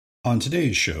On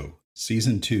today's show,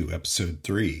 Season 2, Episode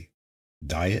 3,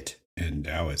 Diet and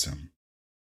Taoism,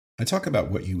 I talk about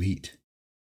what you eat.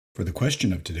 For the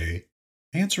question of today,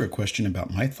 I answer a question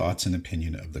about my thoughts and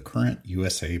opinion of the current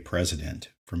USA president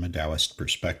from a Taoist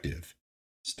perspective.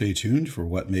 Stay tuned for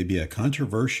what may be a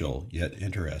controversial yet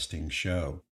interesting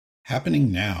show.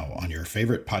 Happening now on your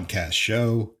favorite podcast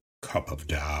show, Cup of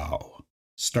Tao.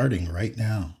 Starting right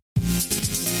now.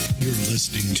 You're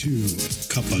listening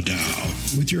to Cup of Tao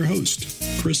with your host,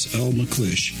 Chris L.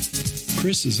 McClish.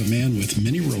 Chris is a man with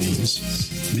many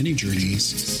roles, many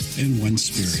journeys, and one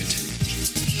spirit.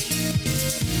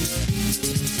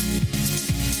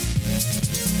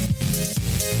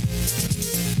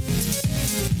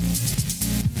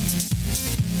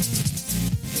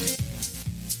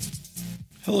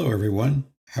 Hello, everyone.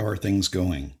 How are things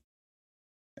going?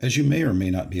 As you may or may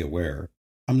not be aware,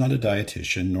 I'm not a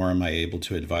dietitian, nor am I able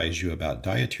to advise you about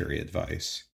dietary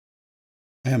advice.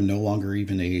 I am no longer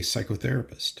even a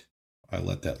psychotherapist. I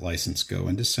let that license go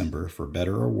in December for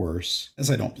better or worse,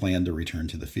 as I don't plan to return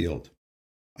to the field.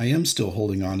 I am still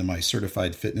holding on to my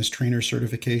certified fitness trainer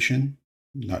certification.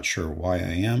 Not sure why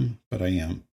I am, but I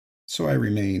am. So I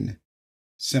remain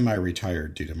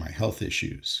semi-retired due to my health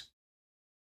issues.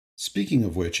 Speaking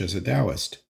of which, as a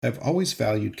Taoist, I've always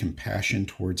valued compassion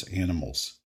towards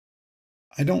animals.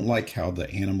 I don't like how the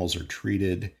animals are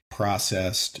treated,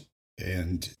 processed,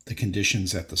 and the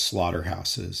conditions at the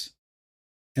slaughterhouses.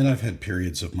 And I've had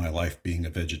periods of my life being a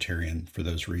vegetarian for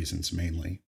those reasons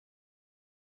mainly.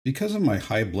 Because of my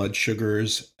high blood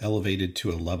sugars elevated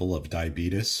to a level of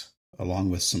diabetes, along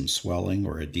with some swelling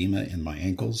or edema in my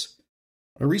ankles,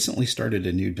 I recently started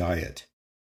a new diet,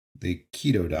 the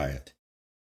keto diet.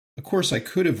 Of course, I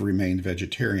could have remained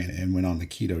vegetarian and went on the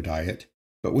keto diet,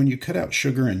 but when you cut out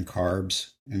sugar and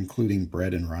carbs, including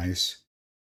bread and rice,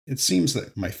 it seems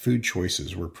that my food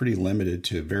choices were pretty limited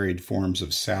to varied forms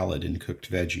of salad and cooked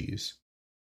veggies.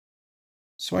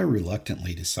 So I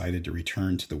reluctantly decided to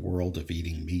return to the world of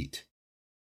eating meat.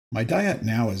 My diet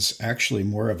now is actually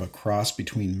more of a cross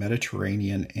between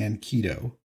Mediterranean and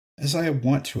keto, as I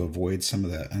want to avoid some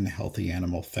of the unhealthy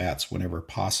animal fats whenever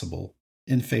possible,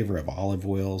 in favor of olive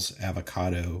oils,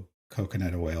 avocado,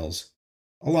 coconut oils,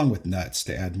 along with nuts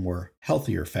to add more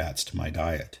healthier fats to my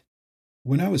diet.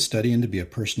 When I was studying to be a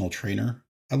personal trainer,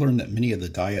 I learned that many of the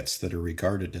diets that are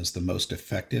regarded as the most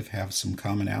effective have some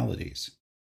commonalities.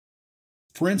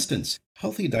 For instance,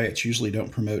 healthy diets usually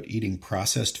don't promote eating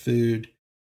processed food,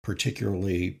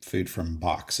 particularly food from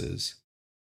boxes.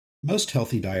 Most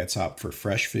healthy diets opt for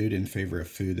fresh food in favor of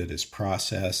food that is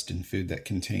processed and food that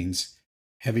contains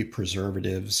heavy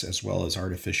preservatives as well as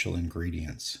artificial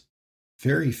ingredients.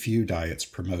 Very few diets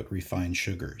promote refined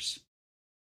sugars.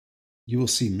 You will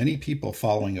see many people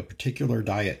following a particular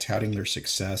diet touting their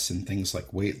success in things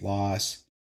like weight loss.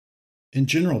 In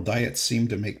general, diets seem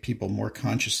to make people more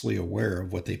consciously aware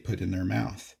of what they put in their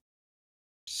mouth.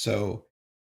 So,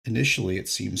 initially, it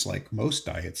seems like most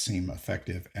diets seem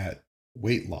effective at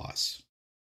weight loss.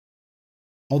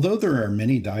 Although there are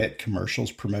many diet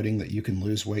commercials promoting that you can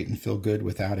lose weight and feel good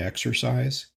without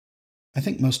exercise, I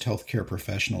think most healthcare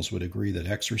professionals would agree that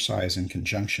exercise in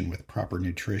conjunction with proper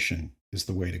nutrition is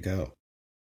the way to go.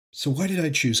 So why did I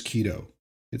choose keto?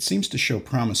 It seems to show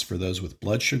promise for those with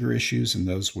blood sugar issues and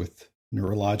those with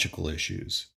neurological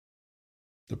issues.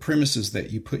 The premise is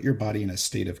that you put your body in a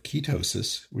state of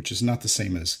ketosis, which is not the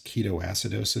same as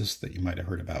ketoacidosis that you might have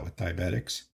heard about with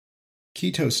diabetics.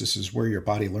 Ketosis is where your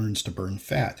body learns to burn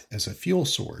fat as a fuel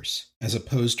source, as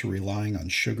opposed to relying on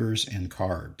sugars and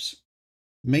carbs.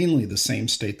 Mainly the same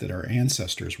state that our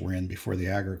ancestors were in before the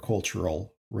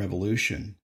agricultural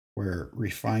revolution, where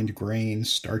refined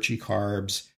grains, starchy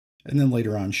carbs, and then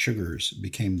later on sugars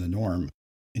became the norm.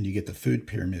 And you get the food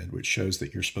pyramid, which shows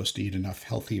that you're supposed to eat enough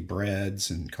healthy breads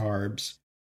and carbs.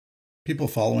 People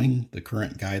following the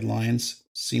current guidelines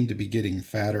seem to be getting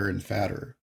fatter and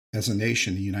fatter. As a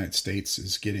nation, the United States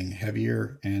is getting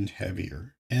heavier and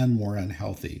heavier and more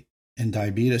unhealthy, and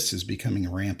diabetes is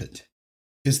becoming rampant.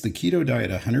 Is the keto diet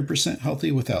 100%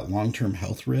 healthy without long-term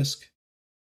health risk?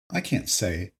 I can't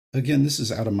say. Again, this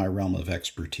is out of my realm of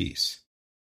expertise.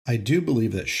 I do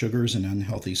believe that sugars and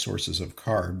unhealthy sources of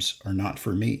carbs are not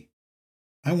for me.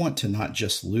 I want to not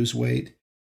just lose weight,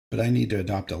 but I need to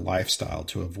adopt a lifestyle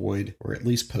to avoid or at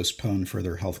least postpone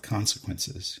further health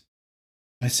consequences.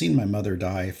 I've seen my mother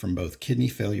die from both kidney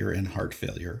failure and heart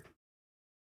failure,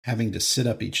 having to sit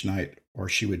up each night or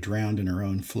she would drown in her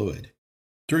own fluid.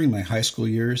 During my high school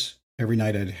years, every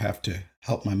night I'd have to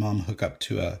help my mom hook up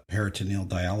to a peritoneal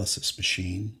dialysis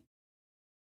machine.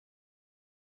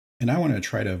 And I want to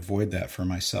try to avoid that for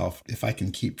myself. If I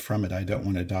can keep from it, I don't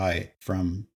want to die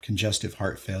from congestive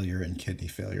heart failure and kidney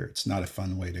failure. It's not a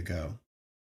fun way to go.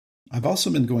 I've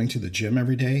also been going to the gym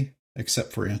every day,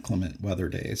 except for inclement weather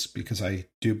days, because I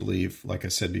do believe, like I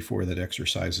said before, that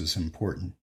exercise is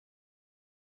important.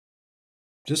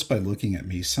 Just by looking at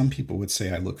me, some people would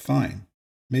say I look fine,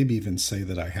 maybe even say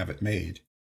that I have it made.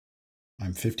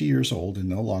 I'm 50 years old and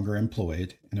no longer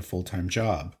employed in a full-time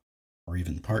job, or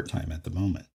even part-time at the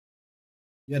moment.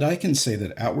 Yet I can say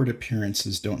that outward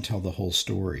appearances don't tell the whole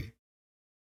story.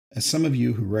 As some of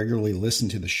you who regularly listen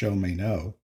to the show may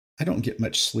know, I don't get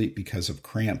much sleep because of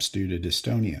cramps due to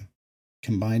dystonia,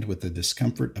 combined with the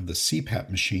discomfort of the CPAP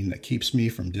machine that keeps me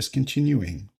from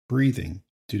discontinuing breathing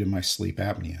due to my sleep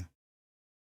apnea.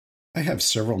 I have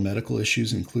several medical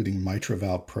issues, including mitral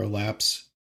valve prolapse,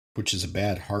 which is a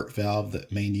bad heart valve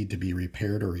that may need to be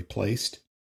repaired or replaced.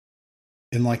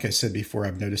 And like I said before,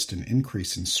 I've noticed an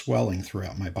increase in swelling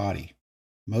throughout my body,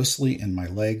 mostly in my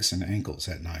legs and ankles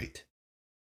at night.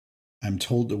 I'm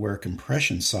told to wear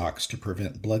compression socks to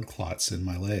prevent blood clots in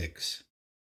my legs.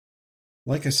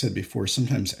 Like I said before,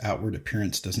 sometimes outward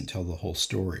appearance doesn't tell the whole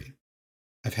story.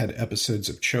 I've had episodes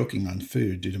of choking on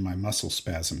food due to my muscle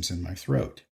spasms in my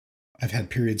throat. I've had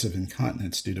periods of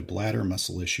incontinence due to bladder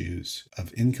muscle issues,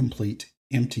 of incomplete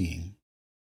emptying.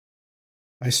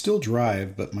 I still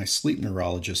drive, but my sleep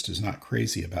neurologist is not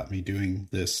crazy about me doing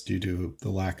this due to the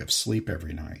lack of sleep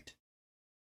every night.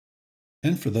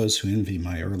 And for those who envy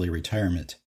my early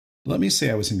retirement, let me say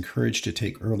I was encouraged to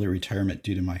take early retirement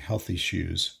due to my health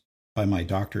issues by my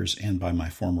doctors and by my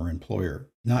former employer,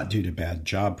 not due to bad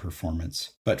job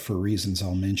performance, but for reasons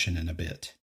I'll mention in a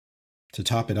bit. To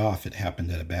top it off, it happened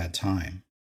at a bad time.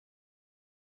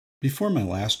 Before my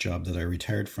last job that I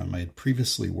retired from, I had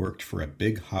previously worked for a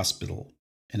big hospital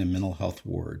in a mental health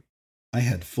ward. I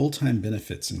had full-time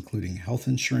benefits, including health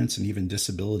insurance and even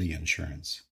disability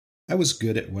insurance. I was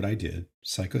good at what I did,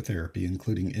 psychotherapy,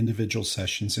 including individual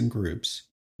sessions and groups,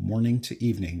 morning to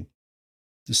evening,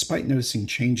 despite noticing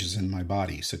changes in my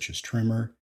body, such as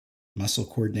tremor, muscle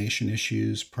coordination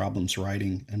issues, problems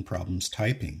writing, and problems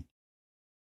typing.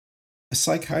 A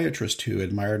psychiatrist who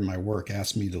admired my work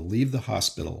asked me to leave the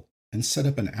hospital and set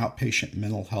up an outpatient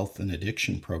mental health and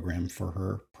addiction program for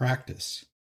her practice.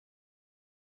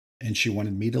 And she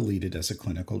wanted me to lead it as a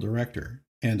clinical director,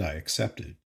 and I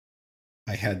accepted.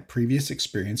 I had previous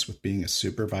experience with being a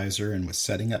supervisor and with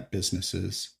setting up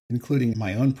businesses, including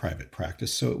my own private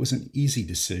practice, so it was an easy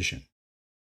decision.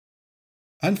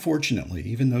 Unfortunately,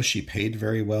 even though she paid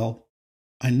very well,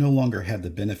 I no longer had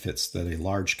the benefits that a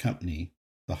large company,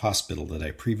 the hospital that I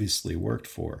previously worked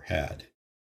for, had,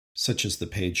 such as the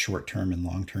paid short-term and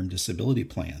long-term disability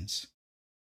plans.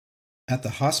 At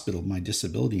the hospital, my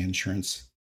disability insurance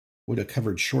would have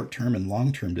covered short-term and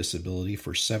long-term disability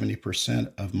for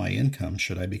 70% of my income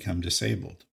should I become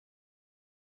disabled.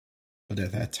 But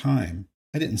at that time,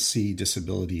 I didn't see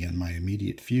disability in my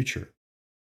immediate future.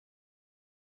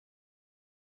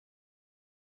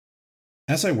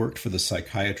 As I worked for the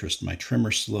psychiatrist, my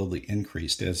tremor slowly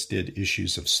increased, as did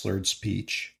issues of slurred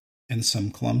speech and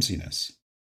some clumsiness.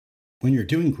 When you're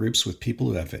doing groups with people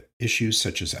who have issues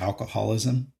such as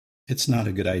alcoholism, it's not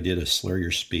a good idea to slur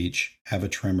your speech, have a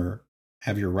tremor,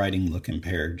 have your writing look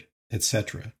impaired,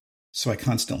 etc. So I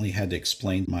constantly had to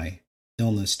explain my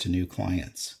illness to new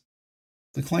clients.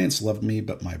 The clients loved me,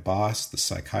 but my boss, the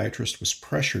psychiatrist, was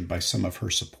pressured by some of her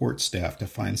support staff to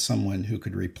find someone who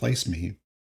could replace me,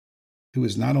 who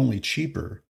was not only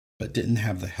cheaper, but didn't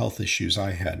have the health issues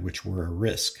I had, which were a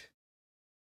risk.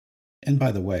 And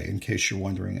by the way, in case you're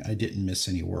wondering, I didn't miss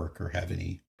any work or have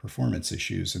any performance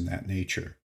issues in that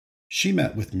nature. She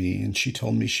met with me and she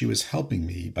told me she was helping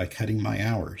me by cutting my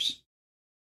hours.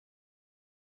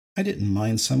 I didn't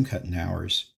mind some cutting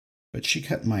hours, but she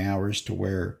cut my hours to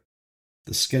where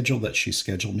the schedule that she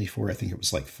scheduled me for, I think it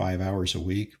was like 5 hours a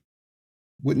week,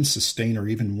 wouldn't sustain or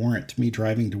even warrant me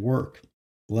driving to work,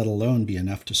 let alone be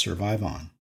enough to survive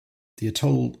on. The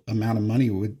total amount of money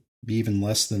would be even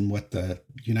less than what the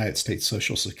United States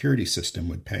Social Security system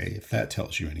would pay, if that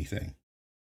tells you anything.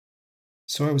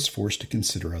 So I was forced to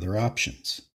consider other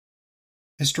options.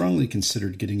 I strongly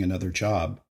considered getting another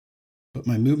job, but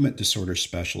my movement disorder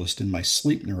specialist and my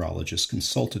sleep neurologist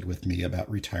consulted with me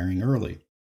about retiring early.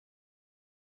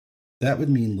 That would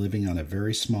mean living on a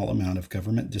very small amount of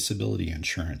government disability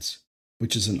insurance,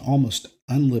 which is an almost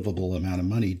unlivable amount of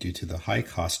money due to the high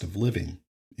cost of living,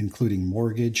 including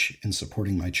mortgage and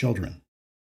supporting my children.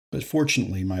 But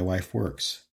fortunately, my wife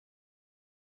works.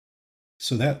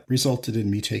 So that resulted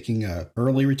in me taking an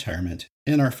early retirement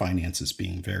and our finances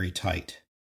being very tight.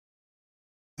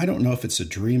 I don't know if it's a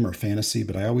dream or fantasy,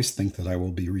 but I always think that I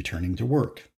will be returning to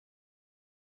work.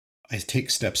 I take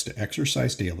steps to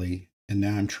exercise daily, and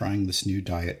now I'm trying this new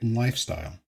diet and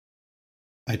lifestyle.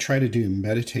 I try to do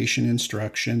meditation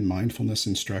instruction, mindfulness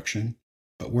instruction,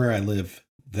 but where I live,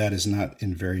 that is not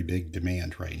in very big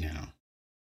demand right now.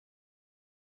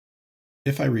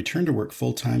 If I return to work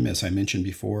full-time, as I mentioned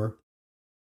before,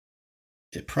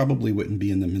 it probably wouldn't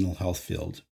be in the mental health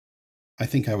field. I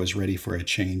think I was ready for a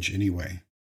change anyway.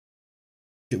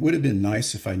 It would have been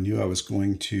nice if I knew I was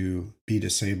going to be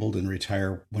disabled and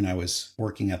retire when I was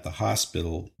working at the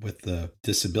hospital with the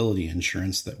disability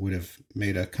insurance that would have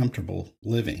made a comfortable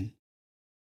living.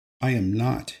 I am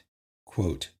not,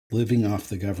 quote, living off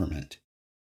the government.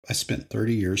 I spent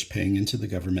 30 years paying into the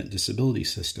government disability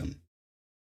system.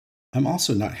 I'm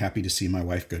also not happy to see my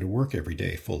wife go to work every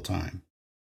day full-time.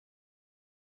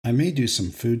 I may do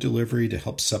some food delivery to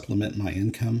help supplement my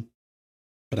income,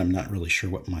 but I'm not really sure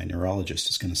what my neurologist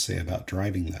is going to say about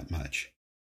driving that much.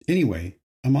 Anyway,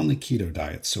 I'm on the keto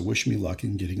diet, so wish me luck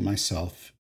in getting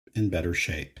myself in better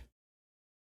shape.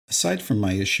 Aside from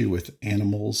my issue with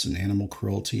animals and animal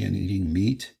cruelty and eating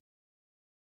meat,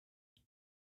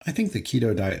 I think the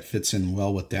keto diet fits in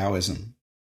well with Taoism,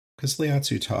 because Lao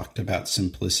Tzu talked about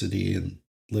simplicity and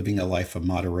living a life of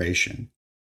moderation.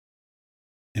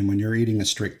 And when you're eating a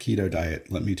strict keto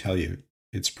diet, let me tell you,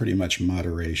 it's pretty much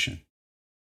moderation.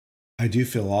 I do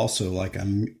feel also like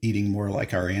I'm eating more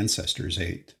like our ancestors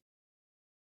ate.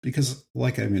 Because,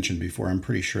 like I mentioned before, I'm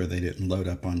pretty sure they didn't load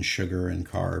up on sugar and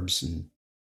carbs and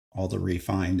all the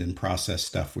refined and processed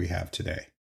stuff we have today.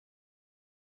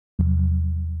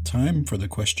 Time for the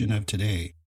question of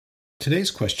today.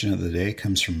 Today's question of the day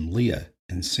comes from Leah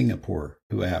in Singapore,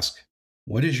 who asks,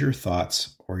 "What is your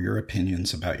thoughts or your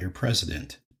opinions about your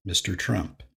president, Mr.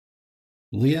 Trump?"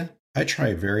 Leah, I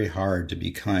try very hard to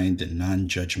be kind and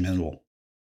non-judgmental.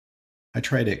 I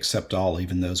try to accept all,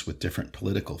 even those with different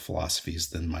political philosophies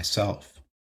than myself.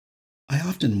 I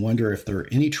often wonder if there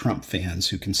are any Trump fans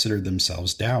who consider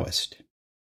themselves Taoist.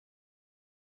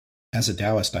 As a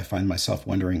Taoist, I find myself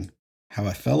wondering how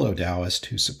a fellow Taoist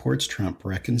who supports Trump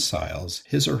reconciles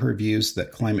his or her views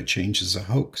that climate change is a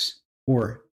hoax.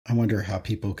 Or I wonder how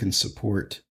people can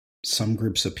support some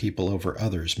groups of people over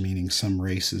others, meaning some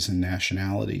races and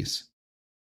nationalities.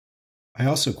 I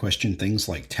also question things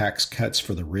like tax cuts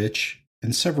for the rich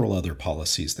and several other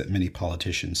policies that many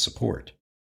politicians support.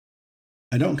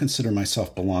 I don't consider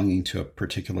myself belonging to a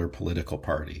particular political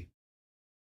party.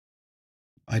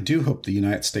 I do hope the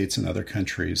United States and other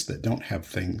countries that don't have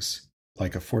things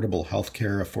like affordable health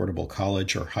care, affordable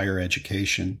college or higher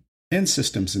education, and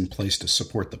systems in place to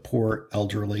support the poor,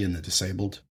 elderly, and the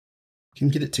disabled, can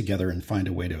get it together and find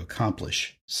a way to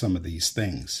accomplish some of these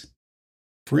things.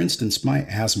 For instance, my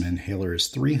asthma inhaler is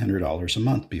 $300 a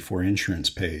month before insurance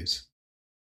pays.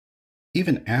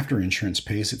 Even after insurance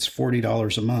pays, it's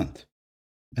 $40 a month,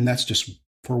 and that's just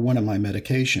for one of my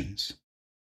medications.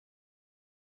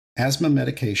 Asthma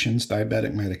medications,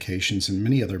 diabetic medications, and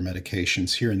many other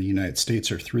medications here in the United States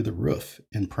are through the roof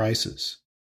in prices.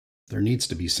 There needs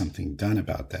to be something done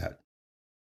about that.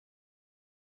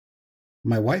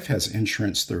 My wife has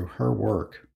insurance through her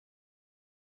work,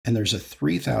 and there's a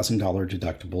 $3,000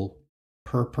 deductible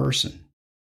per person.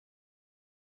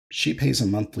 She pays a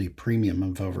monthly premium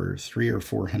of over $300 or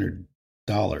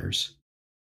 $400,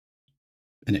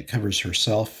 and it covers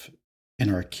herself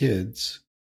and our kids.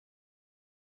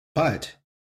 But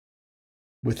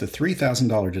with the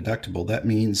 $3,000 deductible, that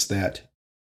means that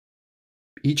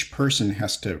each person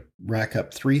has to rack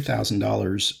up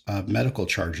 $3,000 of medical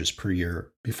charges per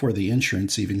year before the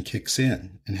insurance even kicks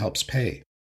in and helps pay.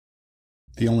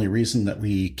 The only reason that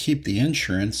we keep the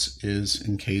insurance is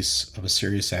in case of a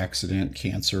serious accident,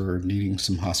 cancer, or needing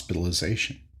some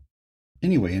hospitalization.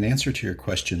 Anyway, in answer to your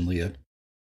question, Leah,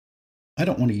 I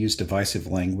don't want to use divisive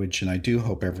language, and I do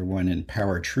hope everyone in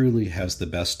power truly has the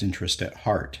best interest at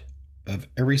heart of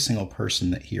every single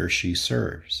person that he or she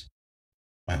serves.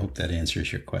 I hope that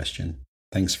answers your question.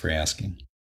 Thanks for asking.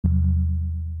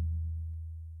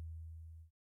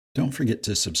 Don't forget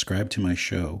to subscribe to my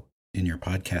show in your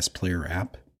podcast player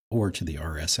app or to the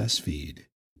RSS feed.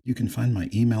 You can find my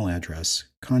email address,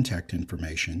 contact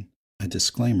information, a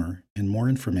disclaimer, and more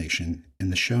information in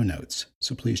the show notes,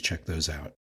 so please check those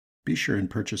out. Be sure and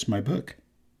purchase my book,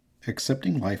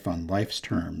 Accepting Life on Life's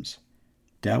Terms,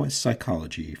 Taoist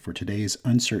Psychology for Today's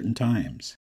Uncertain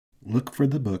Times. Look for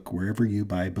the book wherever you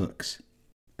buy books.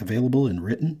 Available in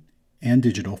written and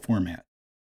digital format.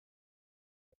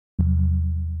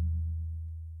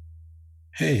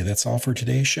 Hey, that's all for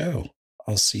today's show.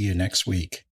 I'll see you next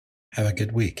week. Have a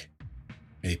good week.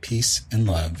 May peace and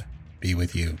love be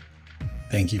with you.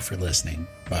 Thank you for listening.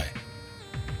 Bye.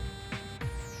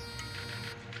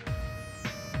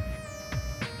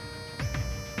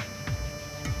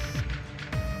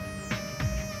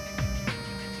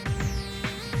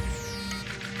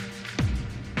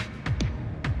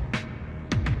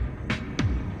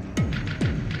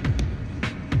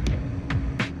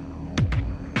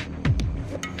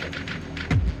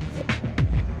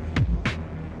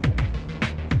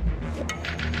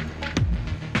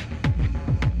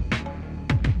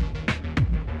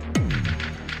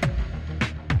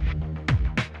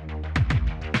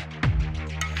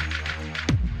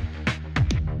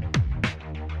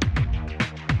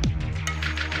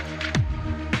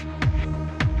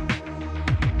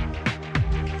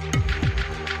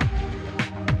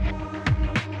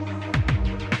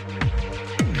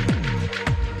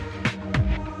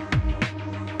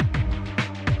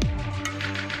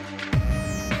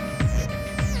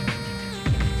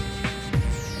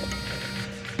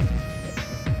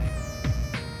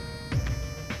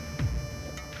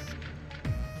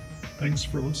 Thanks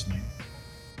for listening.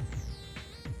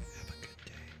 Have a good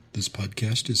day. This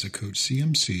podcast is a Coach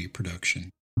CMC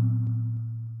production.